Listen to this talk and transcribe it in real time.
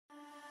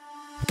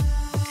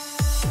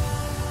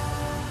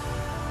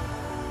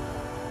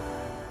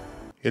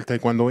El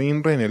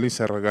taekwondoín René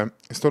Lizárraga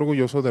está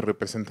orgulloso de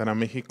representar a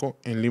México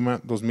en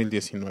Lima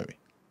 2019.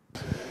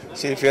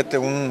 Sí, fíjate,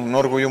 un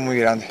orgullo muy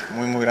grande,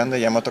 muy grande.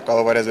 Ya me ha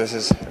tocado varias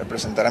veces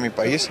representar a mi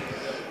país,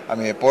 a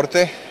mi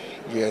deporte,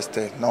 y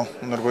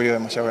un orgullo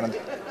demasiado grande.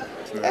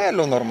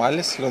 Los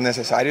normales, los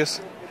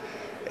necesarios.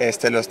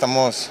 Lo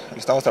estamos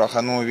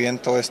trabajando muy bien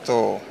todo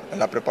esto en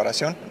la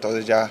preparación,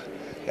 entonces ya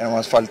no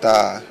más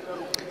falta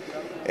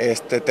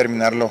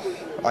terminarlo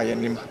ahí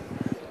en Lima.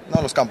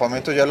 No, los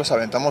campamentos ya los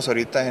aventamos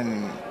ahorita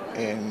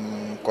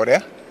en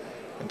Corea,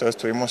 entonces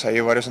tuvimos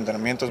ahí varios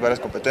entrenamientos, varias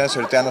competencias,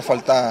 ahorita ya nos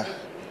falta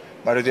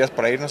varios días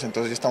para irnos,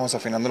 entonces ya estamos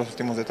afinando los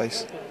últimos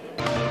detalles.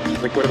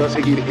 Recuerda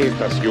seguir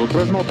estas y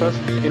otras notas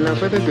en las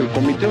redes del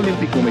Comité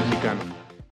Olímpico Mexicano.